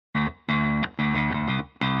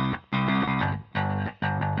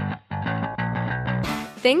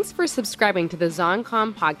Thanks for subscribing to the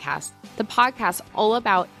ZonCon podcast, the podcast all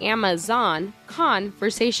about Amazon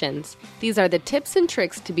conversations. These are the tips and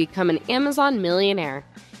tricks to become an Amazon millionaire.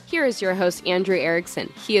 Here is your host, Andrew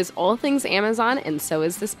Erickson. He is all things Amazon, and so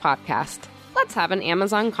is this podcast. Let's have an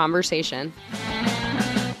Amazon conversation.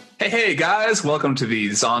 Hey guys, welcome to the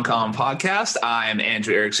ZonCon podcast. I'm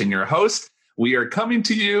Andrew Erickson, your host. We are coming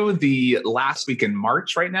to you the last week in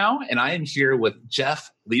March right now, and I am here with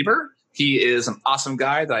Jeff Lieber. He is an awesome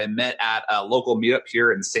guy that I met at a local meetup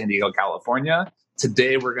here in San Diego, California.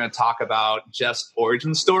 Today, we're going to talk about Jeff's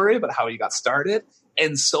origin story, about how he got started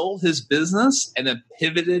and sold his business and then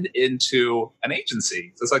pivoted into an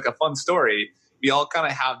agency. So it's like a fun story. We all kind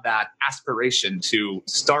of have that aspiration to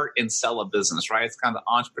start and sell a business, right? It's kind of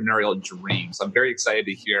the entrepreneurial dream. So I'm very excited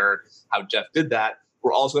to hear how Jeff did that.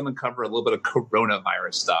 We're also going to cover a little bit of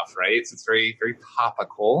coronavirus stuff, right? So it's very, very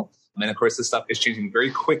topical. And of course, this stuff is changing very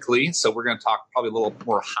quickly. So we're going to talk probably a little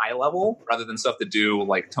more high level rather than stuff to do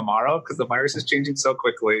like tomorrow because the virus is changing so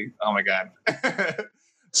quickly. Oh my God.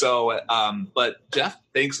 But Jeff,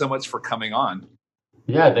 thanks so much for coming on.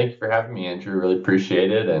 Yeah, thank you for having me, Andrew. Really appreciate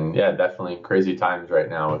it. And yeah, definitely crazy times right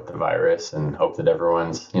now with the virus, and hope that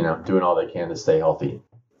everyone's, doing all they can to stay healthy.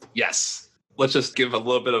 Yes. Let's just give a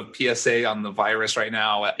little bit of PSA on the virus right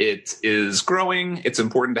now. It is growing. It's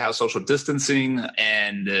important to have social distancing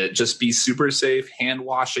and just be super safe. Hand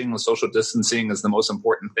washing with social distancing is the most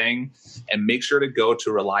important thing. And make sure to go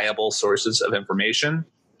to reliable sources of information.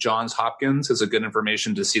 Johns Hopkins is a good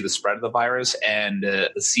information to see the spread of the virus. And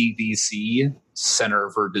the CDC,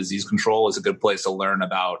 Center for Disease Control, is a good place to learn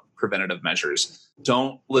about preventative measures.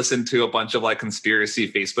 Don't listen to a bunch of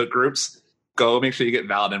conspiracy Facebook groups. Go make sure you get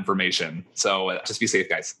valid information. So just be safe,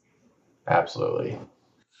 guys. Absolutely.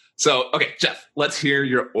 So, okay, Jeff, let's hear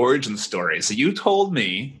your origin story. So you told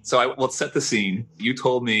me, let's set the scene. You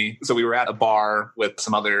told me, so we were at a bar with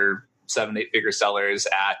some other 7-8-figure sellers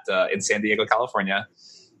in San Diego, California,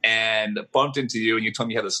 and bumped into you, and you told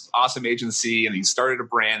me you had this awesome agency and you started a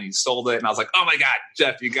brand and you sold it. And I was like, oh my God,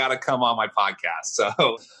 Jeff, you got to come on my podcast.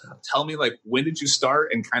 So tell me, when did you start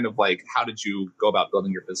and kind of how did you go about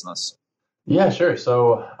building your business? Yeah, sure.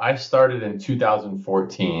 So I started in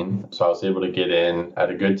 2014. So I was able to get in at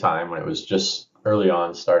a good time when it was just early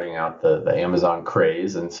on starting out the Amazon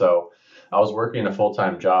craze. And so I was working a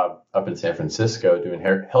full-time job up in San Francisco doing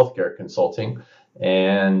healthcare consulting.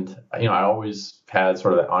 And, I always had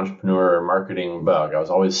sort of that entrepreneur marketing bug. I was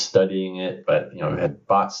always studying it, but, had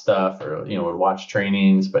bought stuff or, would watch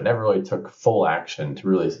trainings, but never really took full action to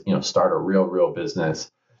really, start a real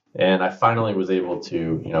business. And I finally was able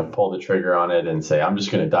to, pull the trigger on it and say, I'm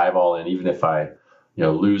just going to dive all in, even if I,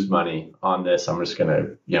 lose money on this. I'm just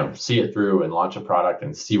going to, see it through and launch a product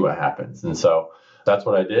and see what happens. And so that's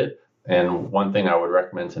what I did. And one thing I would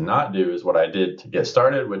recommend to not do is what I did to get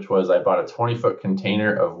started, which was I bought a 20-foot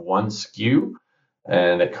container of one SKU,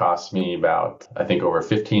 and it cost me about, I think, over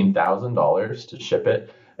 $15,000 to ship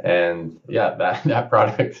it. And yeah, that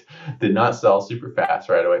product did not sell super fast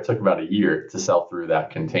right away. It took about a year to sell through that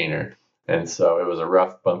container. And so it was a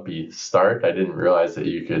rough, bumpy start. I didn't realize that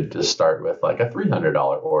you could just start with a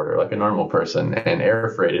 $300 order, like a normal person, and air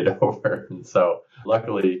freight it over. And so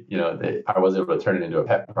luckily, I was able to turn it into a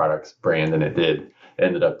pet products brand, and it did.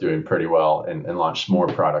 Ended up doing pretty well and launched more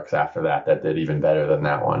products after that did even better than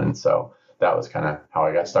that one. And so that was kind of how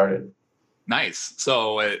I got started. Nice.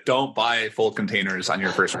 So don't buy full containers on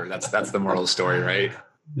your first order. That's the moral of the story, right?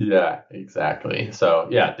 Yeah, exactly. So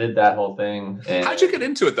yeah, did that whole thing. And how'd you get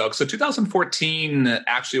into it though? So 2014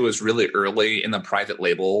 actually was really early in the private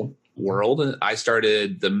label world. I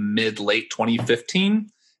started the late 2015,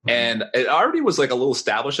 and it already was a little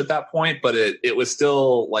established at that point, but it was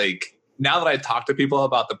still now that I talk to people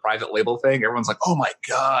about the private label thing, everyone's like, oh my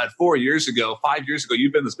God, 4 years ago, 5 years ago,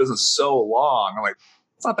 you've been in this business so long. I'm like,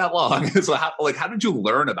 it's not that long. So how did you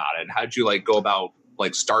learn about it? How did you go about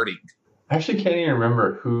starting? I actually can't even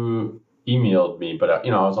remember who emailed me, but I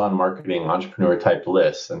was on marketing entrepreneur type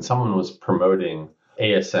lists, and someone was promoting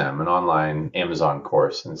ASM, an online Amazon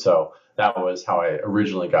course. And so that was how I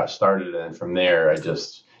originally got started. And from there, I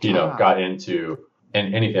just, got into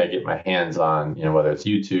anything I get my hands on, whether it's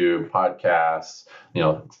YouTube, podcasts,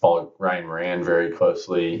 follow Ryan Moran very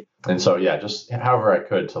closely. And so, yeah, just however I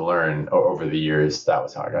could to learn over the years, that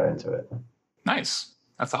was how I got into it. Nice.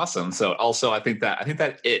 That's awesome. So also, I think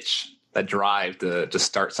that itch, that drive to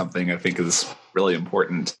start something, I think is really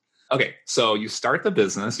important. Okay. So you start the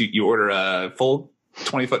business, you order a full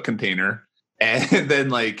 20-foot container, and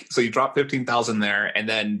then so you drop 15,000 there, and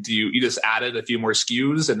then do you just added a few more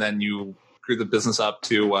SKUs, and then you grew the business up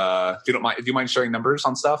to, do you mind sharing numbers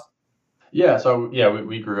on stuff? Yeah, so yeah,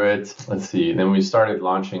 we grew it. Let's see. Then we started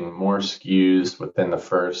launching more SKUs within the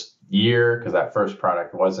first year because that first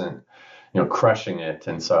product wasn't, crushing it.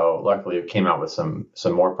 And so luckily it came out with some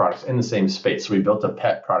more products in the same space. So we built a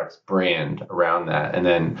pet products brand around that. And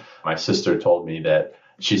then my sister told me that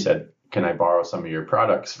she said, "Can I borrow some of your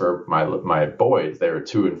products for my boys?" They were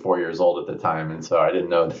 2 and 4 years old at the time, and so I didn't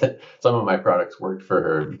know that some of my products worked for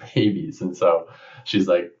her babies. And so she's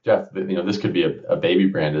like, "Jeff, this could be a baby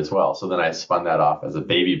brand as well." So then I spun that off as a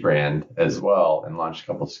baby brand as well and launched a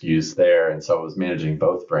couple SKUs there. And so I was managing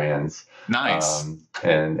both brands, Nice.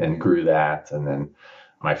 and grew that. And then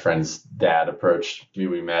my friend's dad approached me.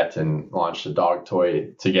 We met and launched a dog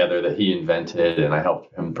toy together that he invented, and I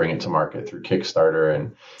helped him bring it to market through Kickstarter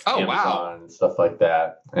and Oh, wow. Amazon and stuff like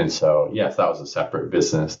that. And so, yes, that was a separate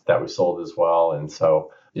business that we sold as well. And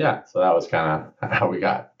so, yeah, so that was kind of how we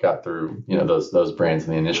got through, those brands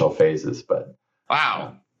in the initial phases. But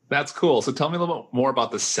Wow. That's cool. So tell me a little bit more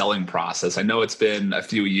about the selling process. I know it's been a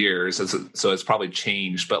few years, so it's probably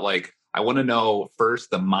changed, but like, I want to know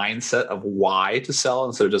first the mindset of why to sell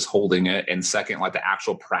instead of just holding it. And second, like the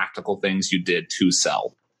actual practical things you did to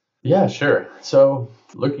sell. yeah, sure. So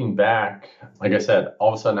looking back, like I said,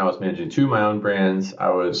 all of a sudden I was managing two of my own brands. I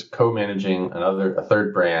was co-managing a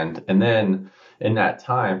third brand. And then in that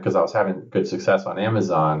time, because I was having good success on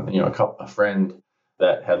Amazon, a friend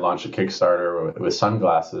that had launched a Kickstarter with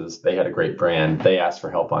sunglasses, they had a great brand. They asked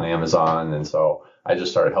for help on Amazon. And so I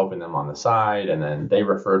just started helping them on the side. And then they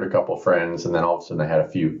referred a couple friends. And then all of a sudden I had a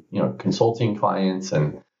few, consulting clients,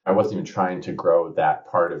 and I wasn't even trying to grow that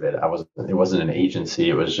part of it. It wasn't an agency.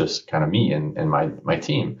 It was just kind of me and my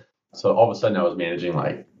team. So all of a sudden I was managing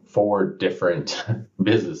like four different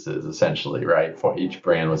businesses essentially, right? For each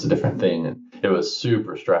brand was a different thing. And it was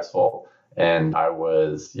super stressful. And I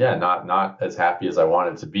was, not as happy as I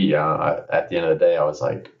wanted to be. At the end of the day, I was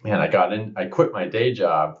like, man, I quit my day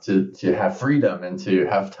job to have freedom and to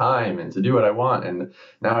have time and to do what I want. And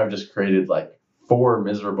now I've just created like four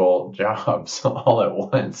miserable jobs all at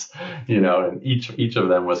once, and each of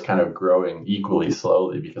them was kind of growing equally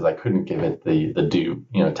slowly because I couldn't give it the due,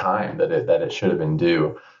 time that it should have been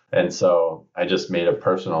due. And so I just made a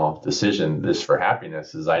personal decision. This for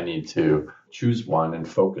happiness is I need to choose one and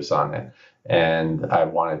focus on it. And I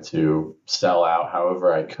wanted to sell out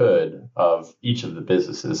however I could of each of the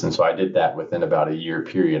businesses. And so I did that within about a year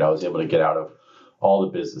period. I was able to get out of all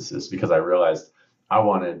the businesses because I realized I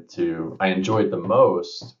enjoyed the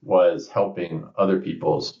most was helping other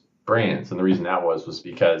people's brands. And the reason that was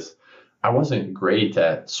because I wasn't great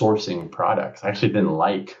at sourcing products. I actually didn't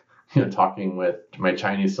like, talking with my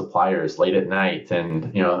Chinese suppliers late at night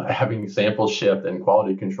and, having samples shipped and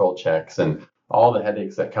quality control checks and all the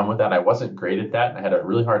headaches that come with that. I wasn't great at that. And I had a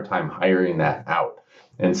really hard time hiring that out.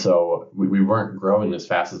 And so we weren't growing as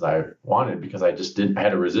fast as I wanted because I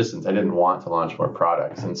had a resistance. I didn't want to launch more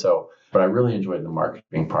products. And so, but I really enjoyed the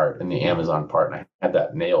marketing part and the Amazon part, and I had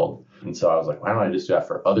that nailed. And so I was like, why don't I just do that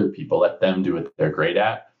for other people? Let them do what they're great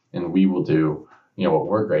at, and we will do, what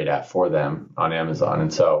we're great at for them on Amazon.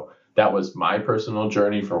 And so that was my personal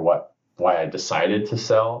journey for why I decided to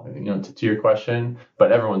sell, to your question,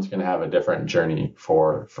 but everyone's going to have a different journey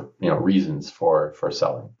for reasons for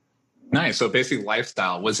selling. Nice. So basically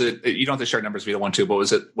lifestyle, was it, you don't have to share numbers if you don't want to, but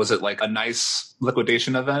was it like a nice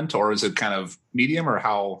liquidation event, or was it kind of medium, or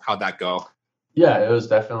how'd that go? Yeah, it was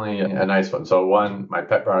definitely a nice one. So one, my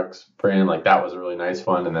pet products brand, like that was a really nice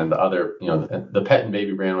one. And then the other, the pet and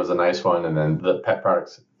baby brand was a nice one. And then the pet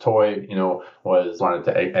products toy, wanted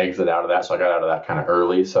to exit out of that. So I got out of that kind of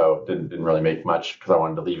early. So didn't really make much because I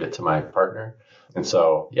wanted to leave it to my partner. And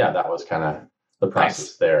so, yeah, that was kind of the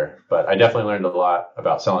process there. But I definitely learned a lot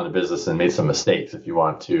about selling a business and made some mistakes if you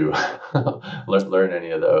want to learn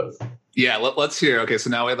any of those. Yeah, let's hear. Okay, so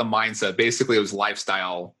now we have the mindset. Basically, it was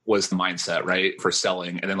lifestyle was the mindset, right, for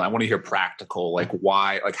selling. And then I want to hear practical, like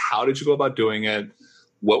why, like how did you go about doing it?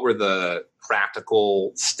 What were the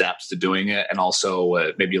practical steps to doing it? And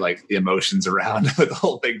also maybe like the emotions around the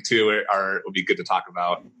whole thing too would be good to talk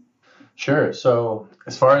about. Sure. So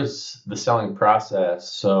as far as the selling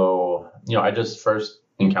process, so, I just first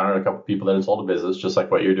encountered a couple people that had sold a business, just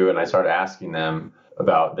like what you're doing. I started asking them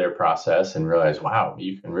about their process and realized, wow,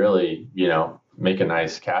 you can really, make a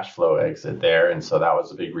nice cash flow exit there. And so that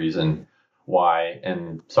was a big reason why.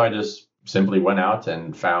 And so I just simply went out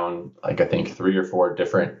and found I think 3 or 4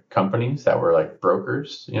 different companies that were like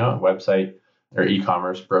brokers, website or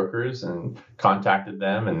e-commerce brokers, and contacted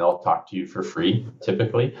them, and they'll talk to you for free,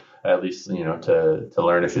 typically, at least, to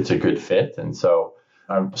learn if it's a good fit. And so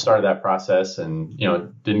I started that process and,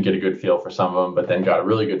 didn't get a good feel for some of them, but then got a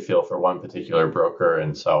really good feel for one particular broker.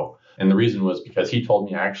 And the reason was because he told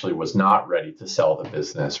me I actually was not ready to sell the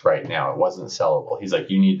business right now. It wasn't sellable. He's like,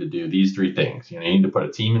 you need to do these three things. You need to put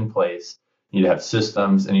a team in place, you need to have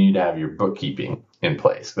systems, and you need to have your bookkeeping in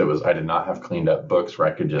place. I did not have cleaned up books where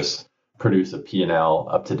I could just produce a P&L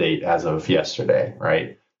up to date as of yesterday,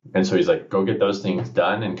 right? And so he's like, go get those things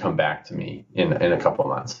done and come back to me in a couple of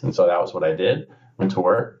months. And so that was what I did. Went to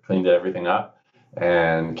work, cleaned everything up,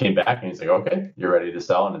 and came back. And he's like, okay, you're ready to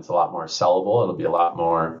sell. And it's a lot more sellable. It'll be a lot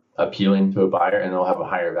more appealing to a buyer, and it'll have a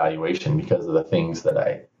higher valuation because of the things that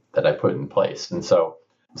I put in place. And so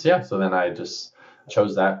then I just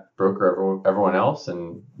chose that broker over everyone else,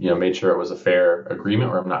 and made sure it was a fair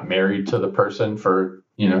agreement where I'm not married to the person for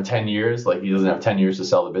 10 years. Like, he doesn't have 10 years to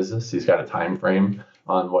sell the business. He's got a time frame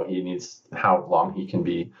on what he needs, how long he can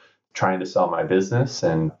be trying to sell my business.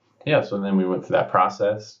 And so then we went through that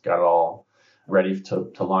process, got it all ready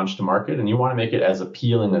to launch to market. And you want to make it as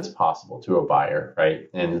appealing as possible to a buyer, right?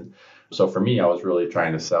 And so for me, I was really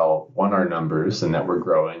trying to sell, one, our numbers and that we're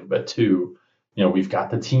growing, but two, we've got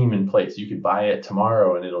the team in place. You could buy it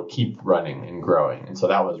tomorrow and it'll keep running and growing. And so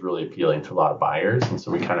that was really appealing to a lot of buyers. And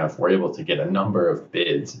so we kind of were able to get a number of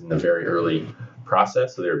bids in the very early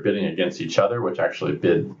process. So they were bidding against each other, which actually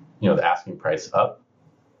bid, the asking price up.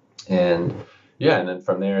 And then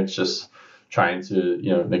from there, it's just trying to,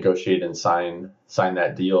 negotiate and sign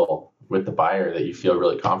that deal with the buyer that you feel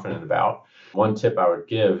really confident about. One tip I would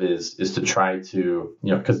give is to try to,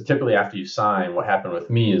 because typically after you sign, what happened with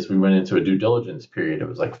me is we went into a due diligence period. It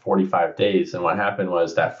was like 45 days. And what happened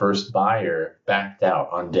was that first buyer backed out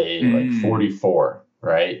on day like 44,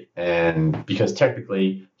 right? And because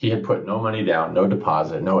technically he had put no money down, no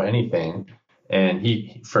deposit, no anything. And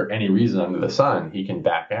he, for any reason under the sun, he can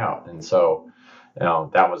back out. And so,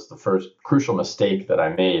 that was the first crucial mistake that I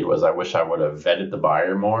made. Was I wish I would have vetted the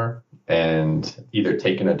buyer more and either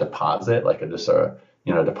taken a deposit, like a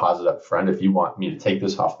deposit up front. If you want me to take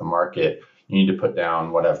this off the market, you need to put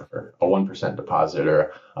down whatever, a 1% deposit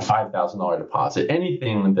or a $5,000 deposit,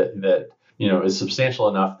 anything that is substantial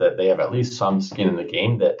enough that they have at least some skin in the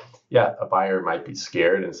game. That a buyer might be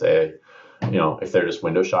scared and say, if they're just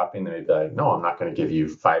window shopping, they may be like, no, I'm not going to give you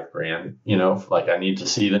 $5,000, like I need to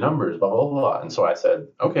see the numbers, blah, blah, blah. And so I said,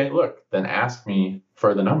 okay, look, then ask me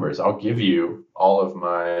for the numbers. I'll give you all of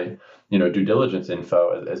my, due diligence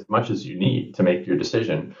info as much as you need to make your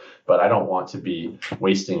decision. But I don't want to be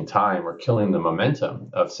wasting time or killing the momentum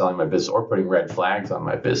of selling my business or putting red flags on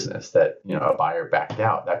my business that, a buyer backed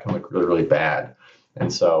out. That can look really, really bad.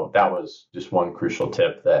 And so that was just one crucial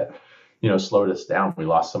tip that, slowed us down. We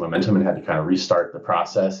lost some momentum and had to kind of restart the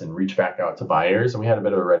process and reach back out to buyers. And we had a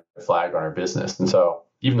bit of a red flag on our business. And so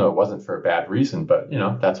even though it wasn't for a bad reason, but,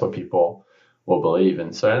 that's what people will believe.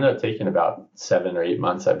 And so it ended up taking about 7 or 8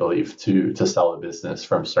 months, I believe, to sell the business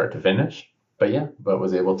from start to finish. But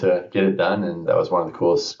was able to get it done. And that was one of the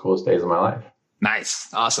coolest days of my life. Nice.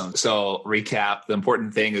 Awesome. So recap, the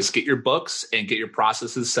important thing is get your books and get your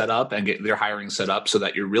processes set up and get their hiring set up so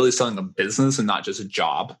that you're really selling a business and not just a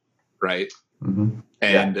job. Right. Mm-hmm.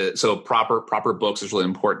 And so proper books is really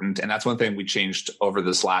important. And that's one thing we changed over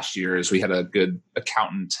this last year is we had a good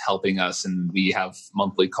accountant helping us, and we have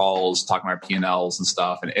monthly calls talking about our P&Ls and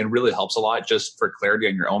stuff. And it really helps a lot just for clarity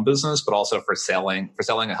on your own business, but also for selling. For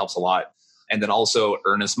selling, it helps a lot. And then also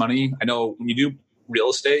earnest money. I know when you do real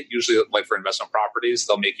estate, usually like for investment properties,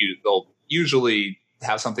 they'll usually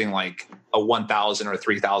have something like a $1,000 or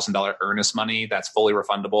 $3,000 earnest money that's fully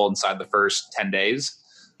refundable inside the first 10 days.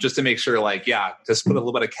 Just to make sure, just put a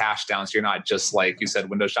little bit of cash down so you're not just, like you said,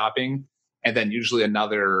 window shopping. And then usually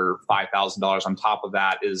another $5,000 on top of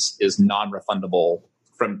that is non-refundable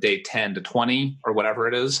from day 10 to 20 or whatever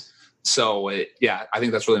it is. So, I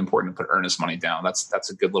think that's really important to put earnest money down. That's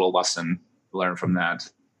a good little lesson to learn from that.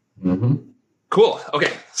 Mm-hmm. Cool.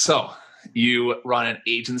 Okay. So you run an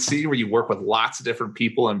agency where you work with lots of different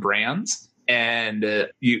people and brands. And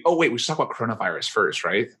we should talk about coronavirus first,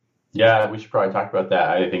 right? Yeah, we should probably talk about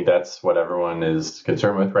that. I think that's what everyone is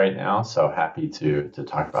concerned with right now. So happy to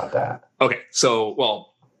talk about that. Okay. So,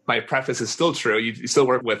 my preface is still true. You still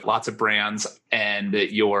work with lots of brands and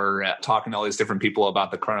you're talking to all these different people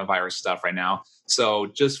about the coronavirus stuff right now. So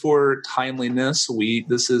just for timeliness,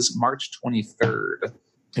 this is March 23rd,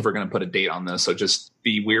 if we're going to put a date on this. So just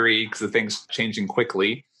be wary because the thing's changing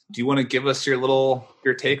quickly. Do you want to give us your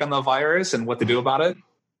take on the virus and what to do about it?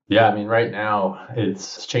 Yeah, I mean, right now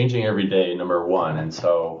it's changing every day, number one. And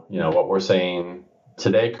so, what we're saying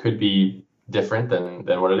today could be different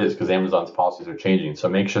than what it is because Amazon's policies are changing. So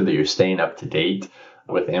make sure that you're staying up to date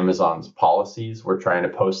with Amazon's policies. We're trying to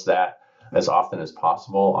post that as often as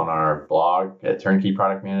possible on our blog at Turnkey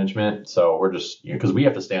Product Management. So we're just, because we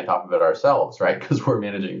have to stay on top of it ourselves, right? Because we're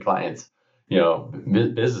managing clients,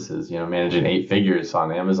 businesses, managing 8 figures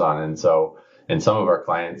on Amazon. And so, and some of our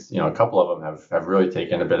clients, a couple of them have really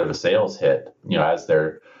taken a bit of a sales hit, as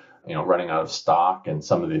they're, running out of stock. And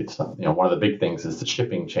some of the, one of the big things is the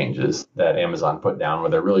shipping changes that Amazon put down,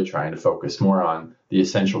 where they're really trying to focus more on the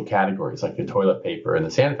essential categories like the toilet paper and the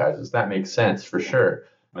sanitizers. That makes sense for sure.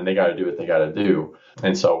 And they got to do what they got to do.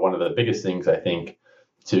 And so one of the biggest things I think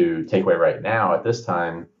to take away right now at this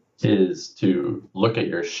time is to look at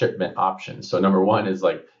your shipment options. So number one is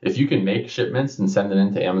like, if you can make shipments and send it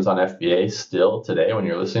into Amazon FBA still today when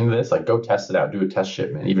you're listening to this, like go test it out, do a test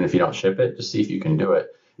shipment. Even if you don't ship it, just see if you can do it.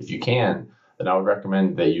 If you can, then I would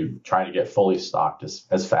recommend that you try to get fully stocked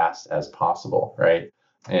as fast as possible, right?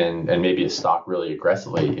 And maybe stock really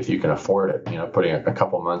aggressively if you can afford it, putting a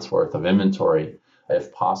couple months worth of inventory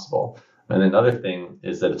if possible. And another thing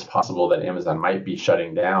is that it's possible that Amazon might be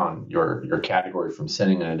shutting down your category from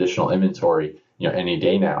sending an additional inventory, any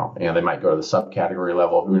day now. They might go to the subcategory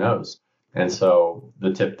level, who knows? And so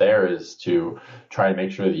the tip there is to try to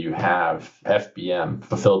make sure that you have FBM,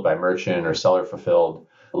 fulfilled by merchant or seller fulfilled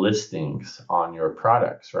listings on your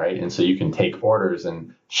products, right? And so you can take orders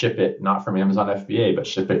and ship it not from Amazon FBA, but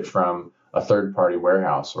ship it from a third-party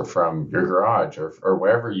warehouse or from your garage or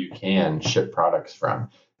wherever you can ship products from.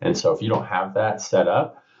 And so if you don't have that set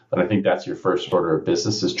up, then I think that's your first order of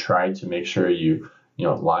business, is try to make sure you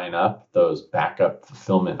line up those backup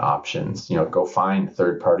fulfillment options. Go find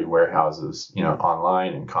third-party warehouses,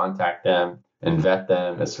 online and contact them and vet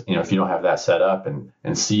them as, if you don't have that set up,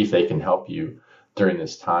 and see if they can help you during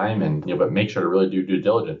this time. And, but make sure to really do due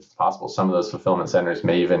diligence if possible. Some of those fulfillment centers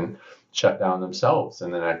may even shut down themselves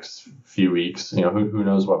in the next few weeks. Who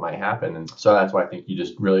knows what might happen. And so that's why I think you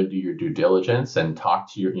just really do your due diligence and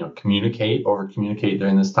talk to your, over communicate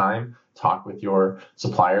during this time. Talk with your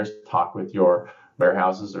suppliers, talk with your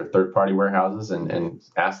warehouses or third-party warehouses, and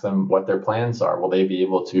ask them what their plans are. Will they be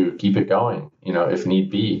able to keep it going, if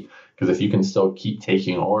need be? Because if you can still keep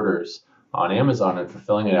taking orders on Amazon and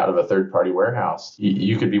fulfilling it out of a third-party warehouse,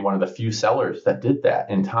 you could be one of the few sellers that did that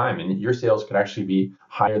in time. And your sales could actually be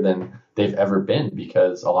higher than they've ever been,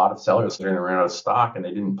 because a lot of sellers are going to run out of stock and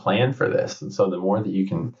they didn't plan for this. And so the more that you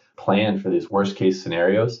can plan for these worst-case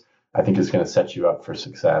scenarios, I think is going to set you up for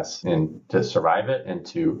success and to survive it and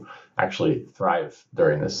to actually thrive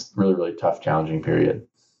during this really, really tough, challenging period.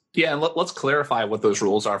 Yeah, and let's clarify what those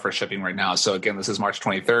rules are for shipping right now. So again, this is March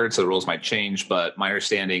 23rd, so the rules might change, but my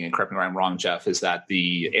understanding, and correct me if I'm wrong, Jeff, is that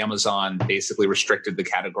the Amazon basically restricted the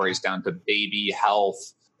categories down to baby, health,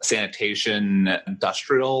 sanitation,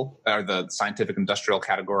 industrial, or the scientific industrial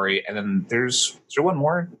category. And then is there one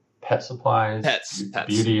more? Pet supplies, pets,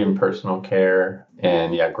 beauty and personal care,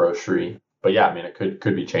 and grocery. But yeah, I mean, it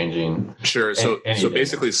could be changing. Sure. So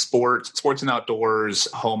basically sports and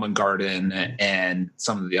outdoors, home and garden, and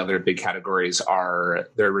some of the other big categories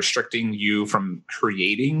they're restricting you from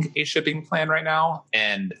creating a shipping plan right now.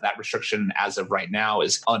 And that restriction as of right now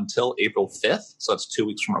is until April 5th. So that's 2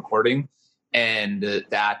 weeks from recording. And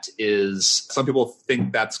that is, some people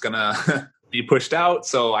think that's going to be pushed out.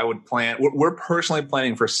 So I would plan, we're personally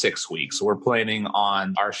planning for 6 weeks. So we're planning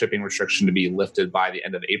on our shipping restriction to be lifted by the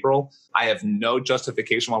end of April. I have no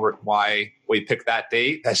justification why we picked that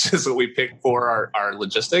date. That's just what we picked for our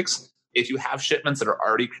logistics. If you have shipments that are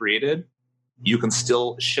already created, you can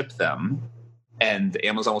still ship them and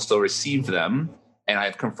Amazon will still receive them. And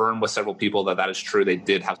I've confirmed with several people that is true. They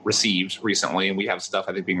did have received recently, and we have stuff,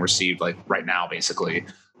 I think, being received like right now, basically.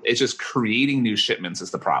 It's just creating new shipments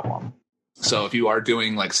is the problem. So if you are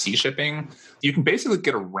doing like sea shipping, you can basically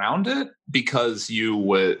get around it because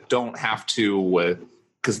you don't have to,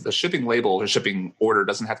 because the shipping label or shipping order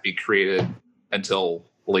doesn't have to be created until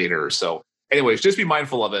later. So anyways, just be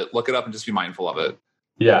mindful of it. Look it up and just be mindful of it.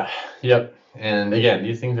 Yeah. Yep. And again,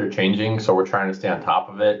 these things are changing, so we're trying to stay on top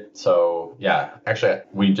of it. So yeah, actually,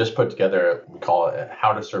 we just put together, we call it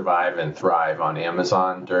How to Survive and Thrive on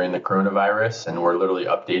Amazon during the coronavirus, and we're literally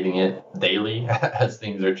updating it daily as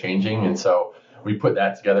things are changing. And so we put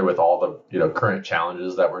that together with all the current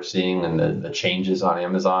challenges that we're seeing and the changes on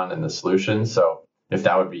Amazon and the solutions. So if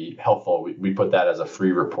that would be helpful, we put that as a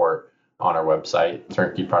free report on our website,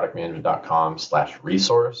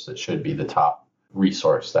 turnkeyproductmanagement.com/resource. It should be the top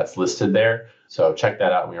resource that's listed there. So check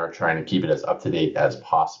that out. We are trying to keep it as up to date as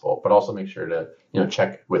possible, but also make sure to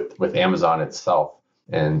check with Amazon itself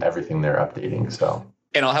and everything they're updating. So,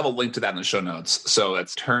 and I'll have a link to that in the show notes. So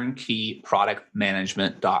it's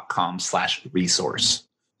turnkeyproductmanagement.com/resource.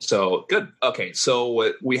 So good. Okay.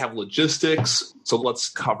 So we have logistics. So let's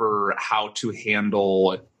cover how to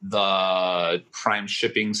handle the prime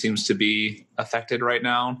shipping seems to be affected right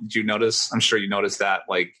now. Did you notice? I'm sure you noticed that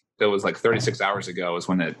like it was like 36 hours ago is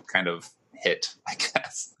when it kind of hit, I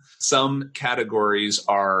guess. Some categories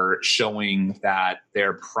are showing that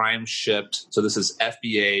they're prime shipped. So this is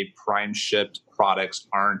FBA prime shipped products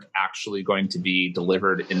aren't actually going to be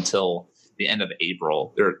delivered until the end of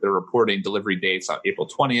April. They're reporting delivery dates on April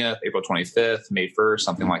 20th, April 25th, May 1st,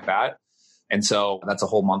 something like that. And so that's a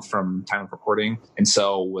whole month from time of recording. And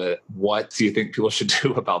so what do you think people should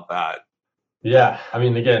do about that? Yeah, I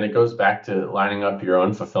mean, again, it goes back to lining up your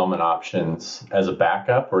own fulfillment options as a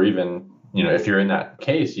backup, or even, if you're in that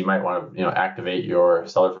case, you might want to, activate your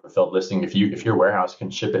seller fulfilled listing. If your warehouse can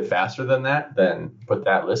ship it faster than that, then put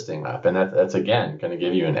that listing up. And that's again going to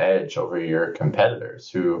give you an edge over your competitors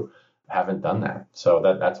who haven't done that. So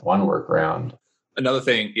that's one workaround. Another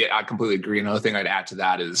thing, yeah, I completely agree. Another thing I'd add to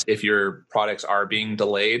that is if your products are being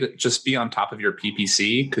delayed, just be on top of your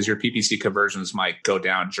PPC because your PPC conversions might go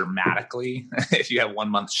down dramatically if you have 1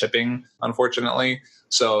 month shipping, unfortunately.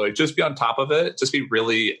 So just be on top of it. Just be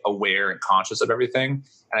really aware and conscious of everything.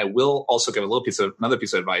 And I will also give another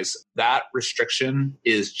piece of advice. That restriction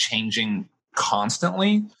is changing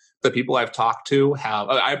constantly. The people I've talked to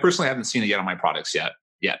I personally haven't seen it yet on my products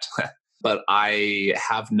yet. But I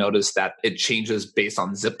have noticed that it changes based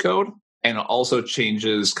on zip code and it also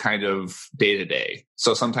changes kind of day to day.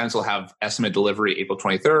 So sometimes we'll have estimate delivery April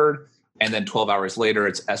 23rd, and then 12 hours later,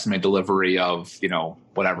 it's estimate delivery of,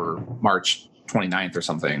 March 29th or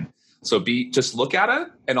something. So just look at it.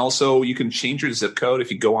 And also you can change your zip code.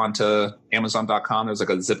 If you go onto Amazon.com, there's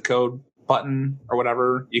like a zip code button or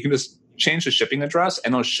whatever. You can just change the shipping address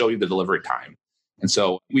and it'll show you the delivery time. And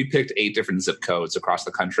so we picked 8 different zip codes across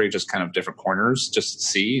the country, just kind of different corners, just to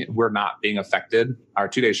see we're not being affected. Our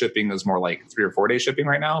 2-day shipping is more like 3 or 4-day shipping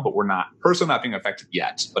right now, but we're not being affected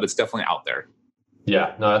yet, but it's definitely out there.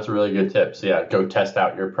 Yeah, no, that's a really good tip. So yeah, go test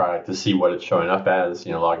out your product to see what it's showing up as,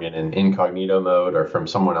 log in incognito mode or from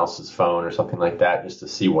someone else's phone or something like that, just to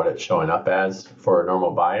see what it's showing up as for a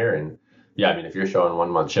normal buyer. And yeah, I mean, if you're showing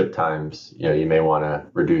 1 month ship times, you may want to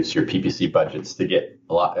reduce your PPC budgets to get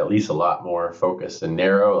at least a lot more focused and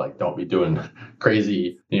narrow. Like, don't be doing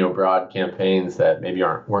crazy, broad campaigns that maybe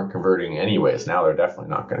weren't converting anyways. Now they're definitely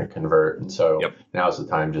not going to convert. And so Now's the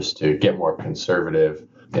time just to get more conservative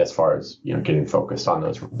as far as, getting focused on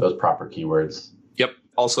those proper keywords. Yep.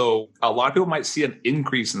 Also, a lot of people might see an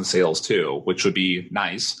increase in sales too, which would be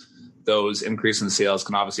nice. Those increase in sales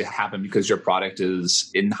can obviously happen because your product is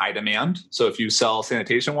in high demand. So if you sell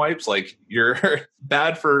sanitation wipes, like you're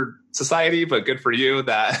bad for society, but good for you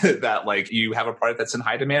that like you have a product that's in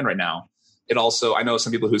high demand right now. It also, I know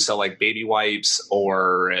some people who sell like baby wipes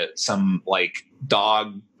or some like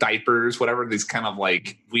dog diapers, whatever, these kind of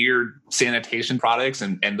like weird sanitation products.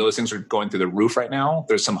 And those things are going through the roof right now.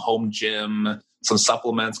 There's some home gym, some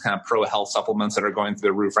supplements, kind of pro health supplements that are going through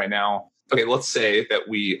the roof right now. Okay, let's say that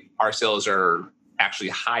our sales are actually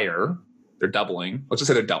higher. They're doubling. Let's just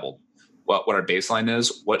say they're doubled. What our baseline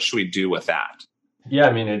is, what should we do with that? Yeah,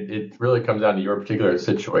 I mean, it really comes down to your particular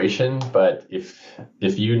situation. But if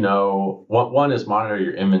one is monitor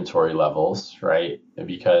your inventory levels, right?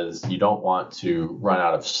 Because you don't want to run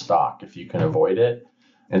out of stock if you can avoid it.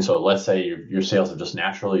 And so let's say your sales have just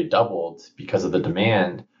naturally doubled because of the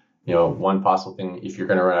demand. One possible thing, if you're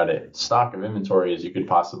going to run out of stock of inventory, is you could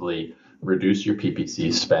possibly reduce your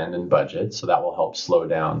PPC spend and budget. So that will help slow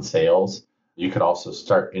down sales. You could also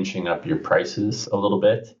start inching up your prices a little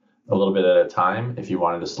bit at a time if you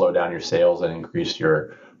wanted to slow down your sales and increase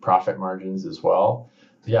your profit margins as well.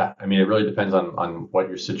 Yeah, I mean, it really depends on what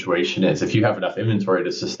your situation is. If you have enough inventory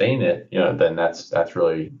to sustain it, then that's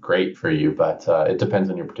really great for you. But it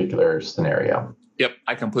depends on your particular scenario. Yep,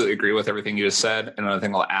 I completely agree with everything you just said. Another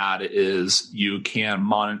thing I'll add is you can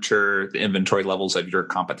monitor the inventory levels of your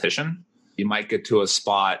competition. You might get to a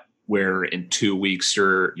spot where in 2 weeks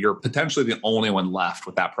you're potentially the only one left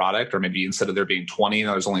with that product, or maybe instead of there being 20,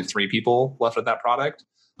 there's only 3 people left with that product.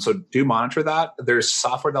 So do monitor that. There's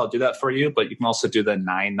software that'll do that for you, but you can also do the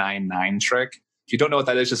 999 trick. If you don't know what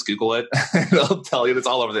that is, just Google it. It'll tell you. It's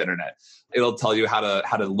all over the internet. It'll tell you how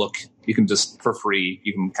to look. You can just, for free,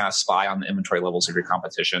 you can kind of spy on the inventory levels of your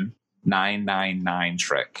competition. 999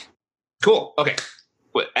 trick. Cool. Okay.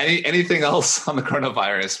 Anything else on the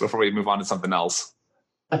coronavirus before we move on to something else?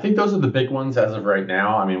 I think those are the big ones as of right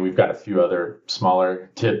now. I mean, we've got a few other smaller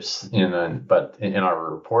tips in our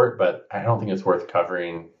report, but I don't think it's worth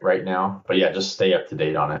covering right now. But yeah, just stay up to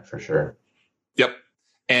date on it for sure. Yep.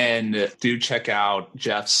 And do check out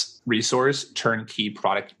Jeff's resource,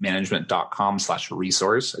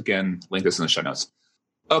 turnkeyproductmanagement.com/resource. Again, link is in the show notes.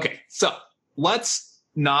 Okay, so let's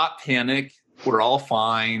not panic. We're all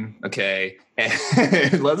fine. Okay.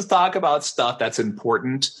 And let's talk about stuff that's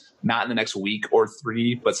important, not in the next week or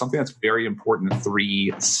 3, but something that's very important in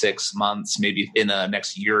 3, 6 months, maybe in the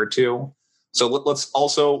next year or 2. So let's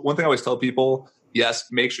also, one thing I always tell people, yes,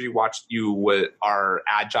 make sure you are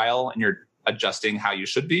agile and you're adjusting how you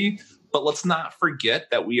should be. But let's not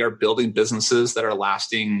forget that we are building businesses that are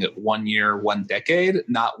lasting 1 year, 1 decade,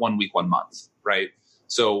 not 1 week, 1 month, right?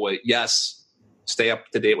 So yes, stay up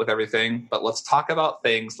to date with everything, but let's talk about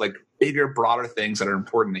things like bigger, broader things that are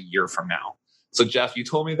important a year from now. So Jeff, you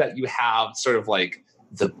told me that you have sort of like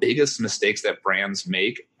the biggest mistakes that brands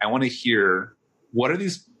make. I want to hear, what are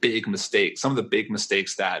these big mistakes, some of the big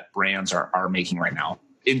mistakes that brands are making right now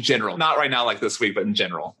in general? Not right now like this week, but in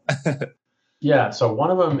general. Yeah, so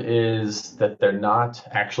one of them is that they're not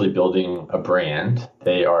actually building a brand.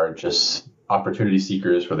 They are just opportunity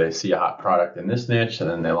seekers where they see a hot product in this niche and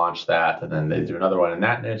then they launch that, and then they do another one in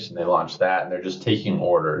that niche and they launch that, and they're just taking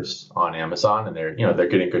orders on Amazon, and they're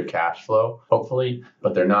getting good cash flow, hopefully,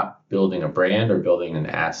 but they're not building a brand or building an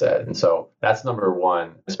asset. And so that's number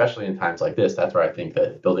one, especially in times like this. That's where I think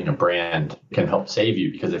that building a brand can help save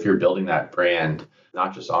you, because if you're building that brand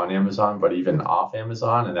not just on Amazon, but even off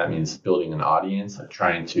Amazon, and that means building an audience, like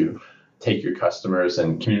trying to take your customers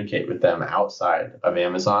and communicate with them outside of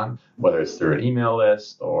Amazon, whether it's through an email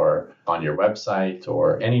list or on your website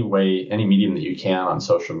or any way, any medium that you can on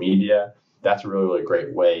social media. That's a really, really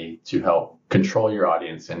great way to help control your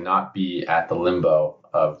audience and not be at the limbo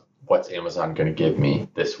of what's Amazon going to give me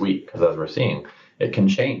this week. Because as we're seeing, it can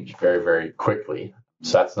change very, very quickly.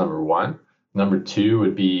 So that's number one. Number two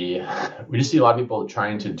would be, we just see a lot of people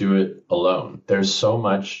trying to do it alone. There's so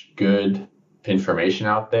much good information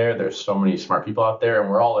out there. There's so many smart people out there,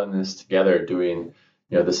 and we're all in this together doing,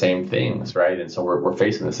 the same things, right? And so we're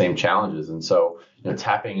facing the same challenges. And so,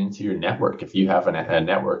 tapping into your network, if you have a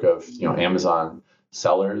network of, Amazon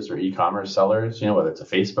sellers or e-commerce sellers, whether it's a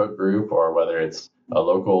Facebook group or whether it's a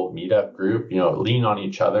local meetup group, lean on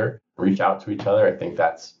each other, reach out to each other. I think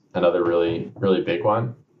that's another really, really big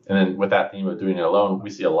one. And then with that theme of doing it alone, we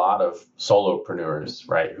see a lot of solopreneurs,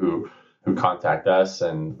 right, who contact us,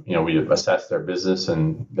 and we assess their business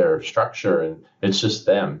and their structure, and it's just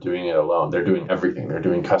them doing it alone. They're doing everything. They're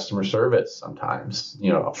doing customer service sometimes,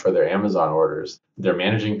 for their Amazon orders. They're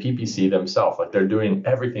managing PPC themselves. Like, they're doing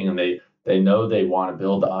everything, and they know they want to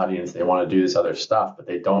build the audience. They want to do this other stuff, but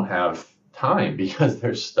they don't have time because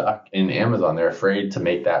they're stuck in Amazon. They're afraid to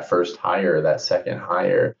make that first hire, that second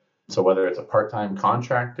hire. So whether it's a part-time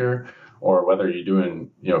contractor or whether you're doing,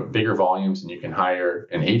 bigger volumes and you can hire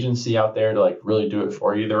an agency out there to really do it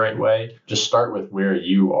for you the right way, just start with where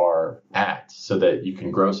you are at so that you can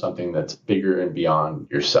grow something that's bigger and beyond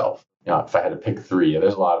yourself. If I had to pick 3,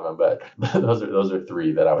 there's a lot of them, but those are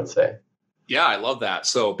 3 that I would say. Yeah, I love that.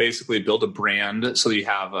 So basically build a brand so you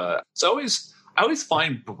have I always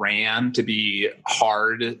find brand to be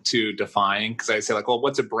hard to define, because I say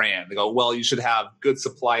what's a brand? They go, well, you should have good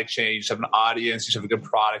supply chain, you should have an audience, you should have a good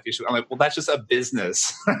product. I'm like, well, that's just a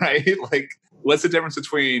business, right? What's the difference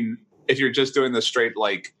between if you're just doing the straight,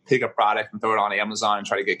 pick a product and throw it on Amazon and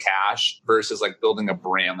try to get cash versus building a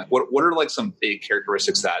brand? What are some big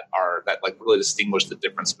characteristics that really distinguish the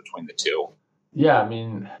difference between the two? Yeah, I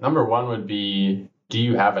mean, number one would be, do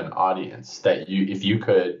you have an audience that do you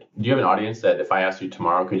have an audience that if I asked you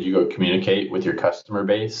tomorrow, could you go communicate with your customer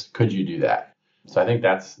base? Could you do that? So I think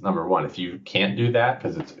that's number one. If you can't do that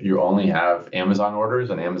because you only have Amazon orders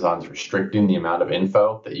and Amazon's restricting the amount of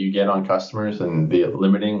info that you get on customers and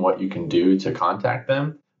limiting what you can do to contact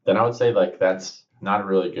them, then I would say that's not a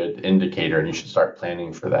really good indicator, and you should start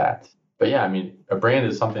planning for that. But yeah, I mean, a brand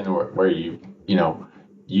is something where you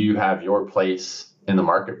have your place in the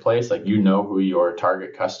marketplace, who your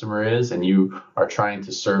target customer is, and you are trying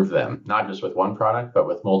to serve them, not just with one product, but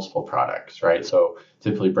with multiple products, right? So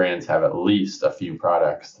typically brands have at least a few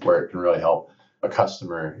products where it can really help a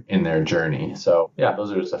customer in their journey. So yeah,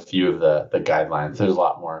 those are just a few of the guidelines. There's a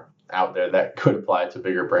lot more out there that could apply to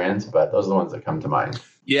bigger brands, but those are the ones that come to mind.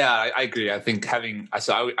 Yeah, I agree. I think I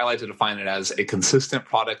like to define it as a consistent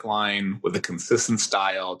product line with a consistent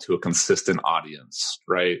style to a consistent audience,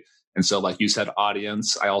 right? And so like you said,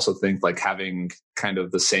 audience, I also think having kind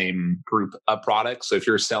of the same group of products. So if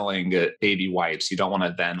you're selling baby wipes, you don't want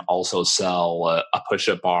to then also sell a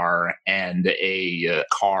push-up bar and a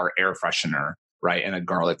car air freshener, right? And a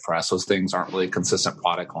garlic press. Those things aren't really a consistent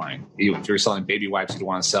product line. If you're selling baby wipes, you'd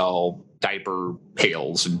want to sell diaper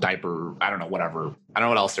pails and diaper, I don't know, whatever. I don't know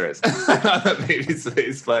what else there is that baby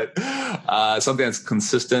space, but something that's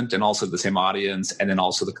consistent and also the same audience, and then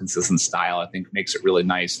also the consistent style, I think makes it really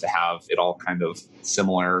nice to have it all kind of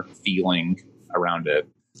similar feeling around it.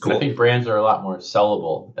 Cool. I think brands are a lot more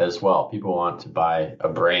sellable as well. People want to buy a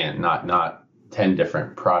brand, not 10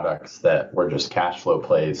 different products that were just cash flow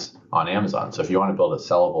plays on Amazon. So if you want to build a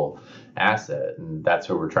sellable asset, and that's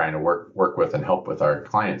what we're trying to work with and help with our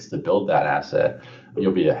clients to build that asset,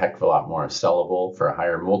 you'll be a heck of a lot more sellable for a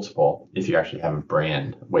higher multiple if you actually have a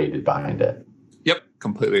brand weighted behind it. Yep,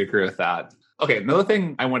 completely agree with that. Okay, another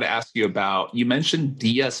thing I want to ask you about, you mentioned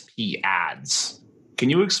DSP ads. Can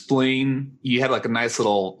you explain, you had like a nice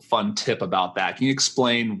little fun tip about that. Can you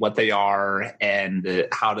explain what they are and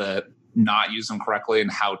how to not use them correctly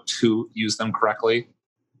and how to use them correctly?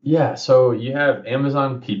 Yeah, so you have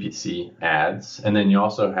Amazon PPC ads, and then you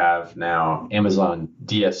also have now Amazon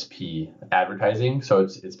DSP advertising. So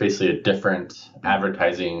it's basically a different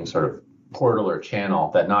advertising sort of portal or channel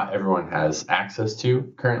that not everyone has access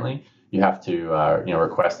to currently. You have to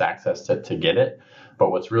request access to get it. But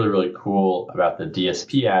what's really, really cool about the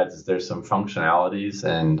DSP ads is there's some functionalities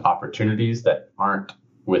and opportunities that aren't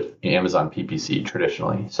with Amazon PPC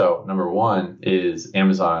traditionally. So number one is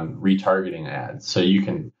Amazon retargeting ads. So you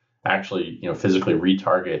can actually, physically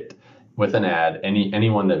retarget with an ad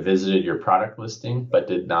anyone that visited your product listing but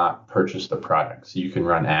did not purchase the product. So you can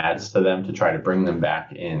run ads to them to try to bring them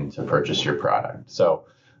back in to purchase your product. So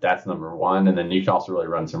that's number one. And then you can also really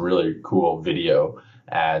run some really cool video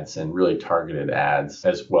ads and really targeted ads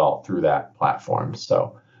as well through that platform.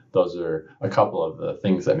 So those are a couple of the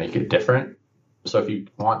things that make it different. So if you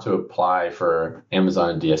want to apply for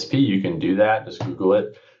Amazon DSP, you can do that. Just Google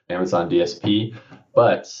it, Amazon DSP.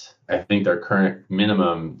 But I think their current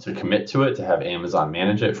minimum to commit to it, to have Amazon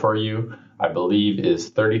manage it for you, I believe is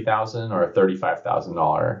 $30,000 or a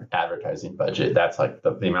 $35,000 advertising budget. That's like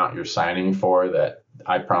the amount you're signing for, that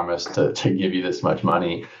I promise to give you this much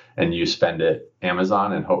money and you spend it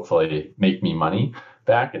Amazon and hopefully make me money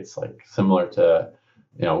back. It's like similar to,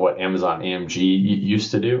 what Amazon AMG used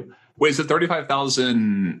to do. Wait, is it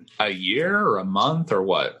 $35,000 a year or a month or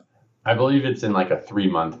what? I believe it's in like a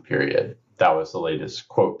 3-month period. That was the latest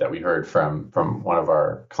quote that we heard from one of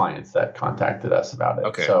our clients that contacted us about it.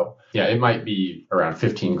 Okay. So yeah, it might be around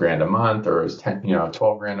 15 grand a month, or it was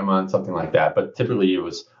 12 grand a month, something like that. But typically it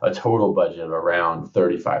was a total budget of around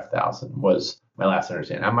 35,000 was my last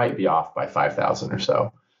understanding. I might be off by 5,000 or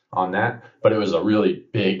so on that, but it was a really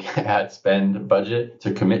big ad spend budget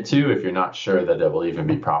to commit to if you're not sure that it will even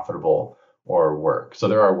be profitable or work. So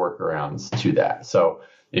there are workarounds to that. So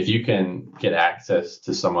if you can get access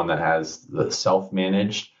to someone that has the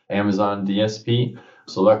self-managed Amazon DSP,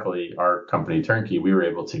 so luckily our company Turnkey, we were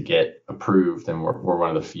able to get approved, and we're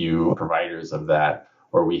one of the few providers of that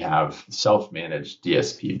where we have self-managed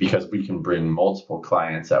DSP, because we can bring multiple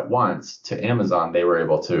clients at once to Amazon. They were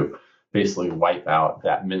able to basically wipe out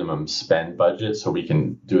that minimum spend budget, so we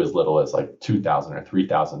can do as little as like $2,000 or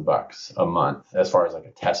 $3,000 a month as far as like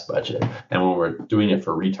a test budget. And when we're doing it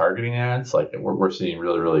for retargeting ads, like we're seeing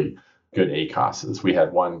really, really good ACOSs. We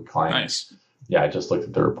had one client. Nice. Yeah, I just looked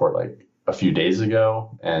at the report like a few days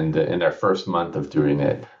ago, and in their first month of doing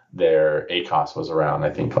it, their ACOS was around, I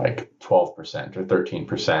think, like 12% or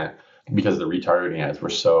 13%, because the retargeting ads were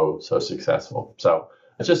so successful. So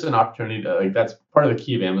it's just an opportunity to, like, that's part of the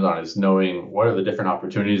key of Amazon, is knowing what are the different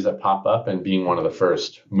opportunities that pop up and being one of the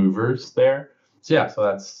first movers there. So yeah, so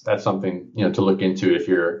that's something, to look into if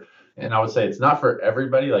you're, and I would say it's not for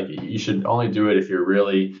everybody. Like, you should only do it if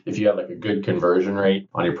you have like a good conversion rate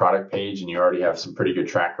on your product page and you already have some pretty good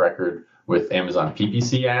track record with Amazon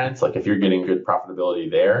PPC ads. Like, if you're getting good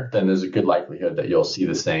profitability there, then there's a good likelihood that you'll see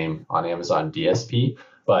the same on Amazon DSP.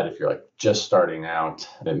 But if you're like just starting out,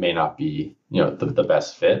 it may not be, the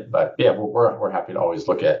best fit. But yeah, we're happy to always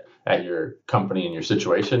look at your company and your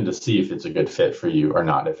situation to see if it's a good fit for you or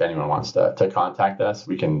not. If anyone wants to contact us,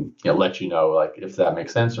 we can let you know, like, if that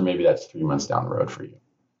makes sense, or maybe that's 3 months down the road for you.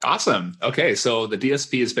 Awesome. Okay, so the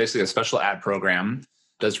DSP is basically a special ad program.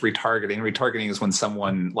 Does retargeting. Retargeting is when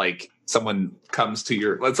someone comes to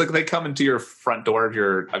your, it's like they come into your front door of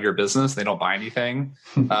your business. They don't buy anything.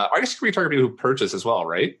 I guess you can retarget people who purchase as well,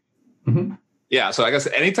 right? Mm-hmm. Yeah. So I guess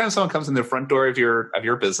anytime someone comes in the front door of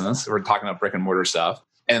your business, we're talking about brick and mortar stuff,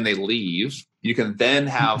 and they leave, you can then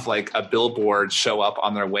have like a billboard show up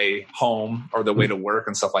on their way home or their way to work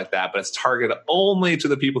and stuff like that. But it's targeted only to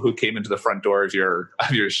the people who came into the front door of your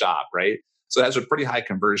shop, right? So it has a pretty high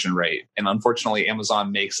conversion rate. And unfortunately,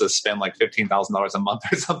 Amazon makes us spend like $15,000 a month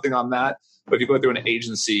or something on that. But if you go through an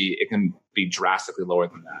agency, it can be drastically lower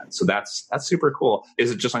than that. So that's super cool.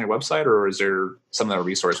 Is it just on your website, or is there some other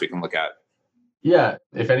resource we can look at? Yeah,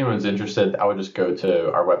 if anyone's interested, I would just go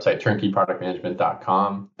to our website,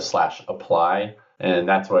 turnkeyproductmanagement.com/apply. And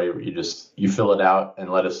that's why you fill it out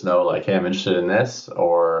and let us know, like, hey, I'm interested in this,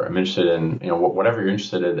 or I'm interested in, whatever you're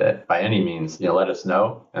interested in by any means, let us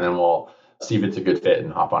know. And then we'll see if it's a good fit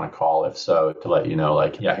and hop on a call. If so, to let you know,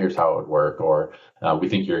 like, yeah, here's how it would work, or we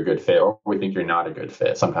think you're a good fit, or we think you're not a good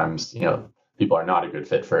fit. Sometimes, people are not a good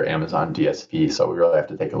fit for Amazon DSP. So we really have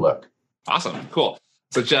to take a look. Awesome. Cool.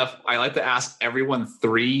 So Jeff, I like to ask everyone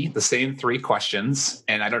the same three questions.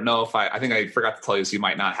 And I don't know if I think I forgot to tell you, so you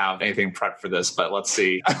might not have anything prepped for this, but let's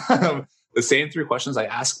see. The same three questions I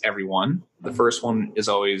ask everyone. The first one is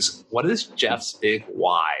always, what is Jeff's big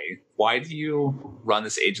why? Why do you run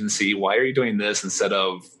this agency? Why are you doing this instead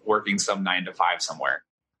of working some 9-to-5 somewhere?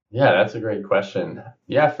 Yeah, that's a great question.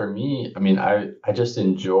 Yeah, for me, I just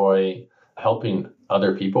enjoy helping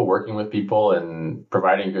other people, working with people and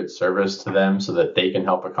providing good service to them so that they can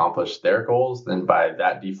help accomplish their goals. Then by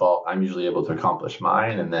that default, I'm usually able to accomplish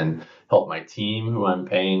mine and then help my team who I'm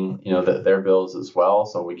paying, their bills as well.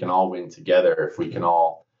 So we can all win together. If we can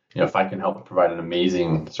all, if I can help provide an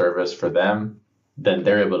amazing service for them, then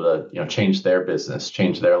they're able to, change their business,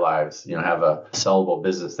 change their lives, have a sellable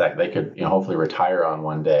business that they could, hopefully retire on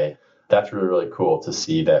one day. That's really, really cool to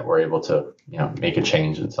see that we're able to, make a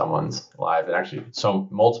change in someone's life, and actually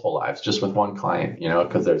multiple lives just with one client,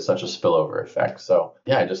 because there's such a spillover effect. So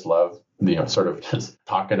yeah, I just love, sort of just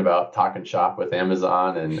talking shop with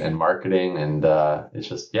Amazon and marketing. And it's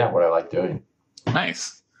just, what I like doing.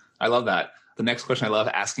 Nice. I love that. The next question I love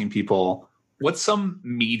asking people, what's some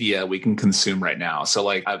media we can consume right now? So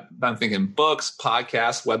like, I'm thinking books,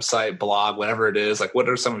 podcasts, website, blog, whatever it is. Like, what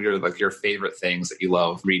are some of your favorite things that you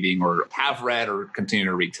love reading or have read or continue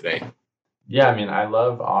to read today? Yeah, I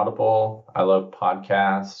love Audible. I love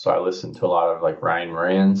podcasts. So I listen to a lot of like Ryan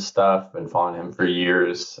Moran's stuff. Been following him for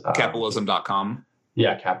years. Capitalism.com.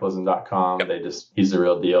 Yeah, capitalism.com. Yep. He's the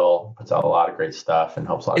real deal. Puts out a lot of great stuff and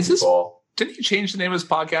helps a lot of people. Didn't he change the name of his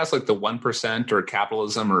podcast, like the 1% or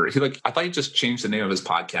Capitalism, or I thought he just changed the name of his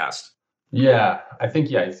podcast. Yeah, I think,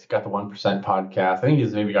 he's got the 1% podcast. I think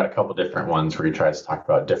he's maybe got a couple different ones where he tries to talk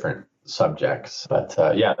about different subjects. But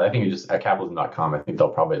I think he just at capitalism.com, I think they'll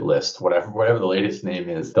probably list whatever the latest name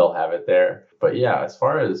is, they'll have it there. But yeah, as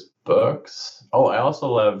far as books, I also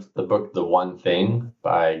love the book, The One Thing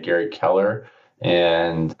by Gary Keller.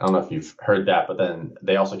 And I don't know if you've heard that, but then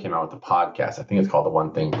they also came out with the podcast. I think it's called The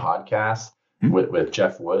One Thing Podcast with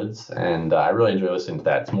Jeff Woods. And I really enjoy listening to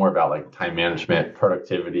that. It's more about like time management,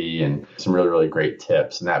 productivity, and some really, really great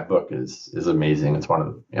tips. And that book is amazing. It's one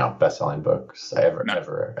of the best-selling books I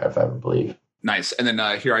ever believe. Nice. And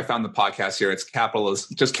then here I found the podcast here. It's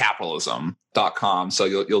just capitalism.com. So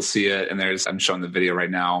you'll see it. And I'm showing the video right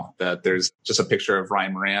now that there's just a picture of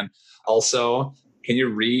Ryan Moran. Also, can you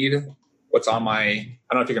read what's on I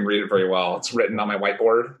don't know if you can read it very well. It's written on my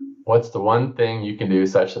whiteboard. What's the one thing you can do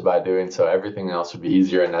such that by doing so everything else would be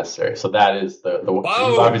easier and necessary? So that is the you've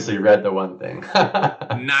obviously read The One Thing.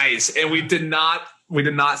 Nice. And we did not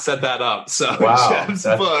set that up. So wow, Jeff's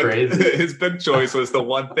that's book, crazy. His book choice was The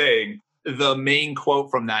One Thing. The main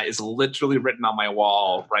quote from that is literally written on my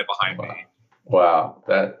wall right behind me. Wow,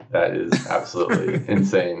 that is absolutely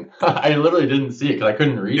insane. I literally didn't see it because I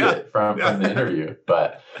couldn't read it from the interview.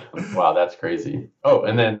 But wow, that's crazy. Oh,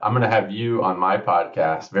 and then I'm going to have you on my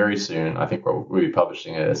podcast very soon. I think we'll be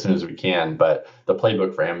publishing it as soon as we can. But the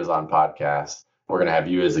Playbook for Amazon podcast, we're going to have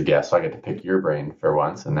you as a guest. So I get to pick your brain for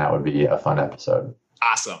once, and that would be a fun episode.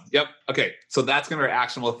 Awesome. Yep. Okay. So that's going to be our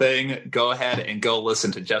actionable thing. Go ahead and go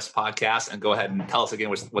listen to Jeff's podcast and go ahead and tell us again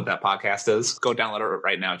what that podcast is. Go download it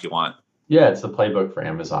right now if you want. Yeah, it's the Playbook for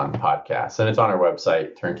Amazon podcast. And it's on our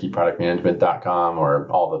website, turnkeyproductmanagement.com, or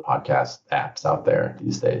all the podcast apps out there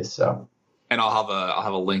these days. So, and I'll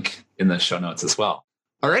have a link in the show notes as well.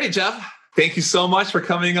 Alrighty, Jeff. Thank you so much for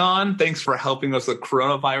coming on. Thanks for helping us with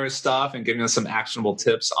coronavirus stuff and giving us some actionable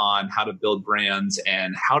tips on how to build brands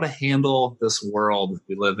and how to handle this world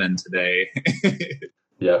we live in today.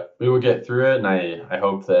 Yeah, we will get through it. And I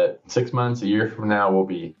hope that 6 months, a year from now, we'll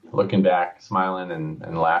be looking back, smiling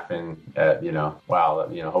and laughing at, wow,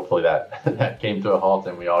 hopefully that came to a halt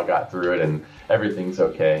and we all got through it and everything's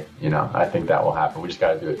okay. I think that will happen. We just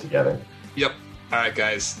got to do it together. Yep. All right,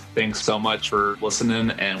 guys. Thanks so much for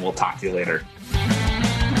listening, and we'll talk to you later.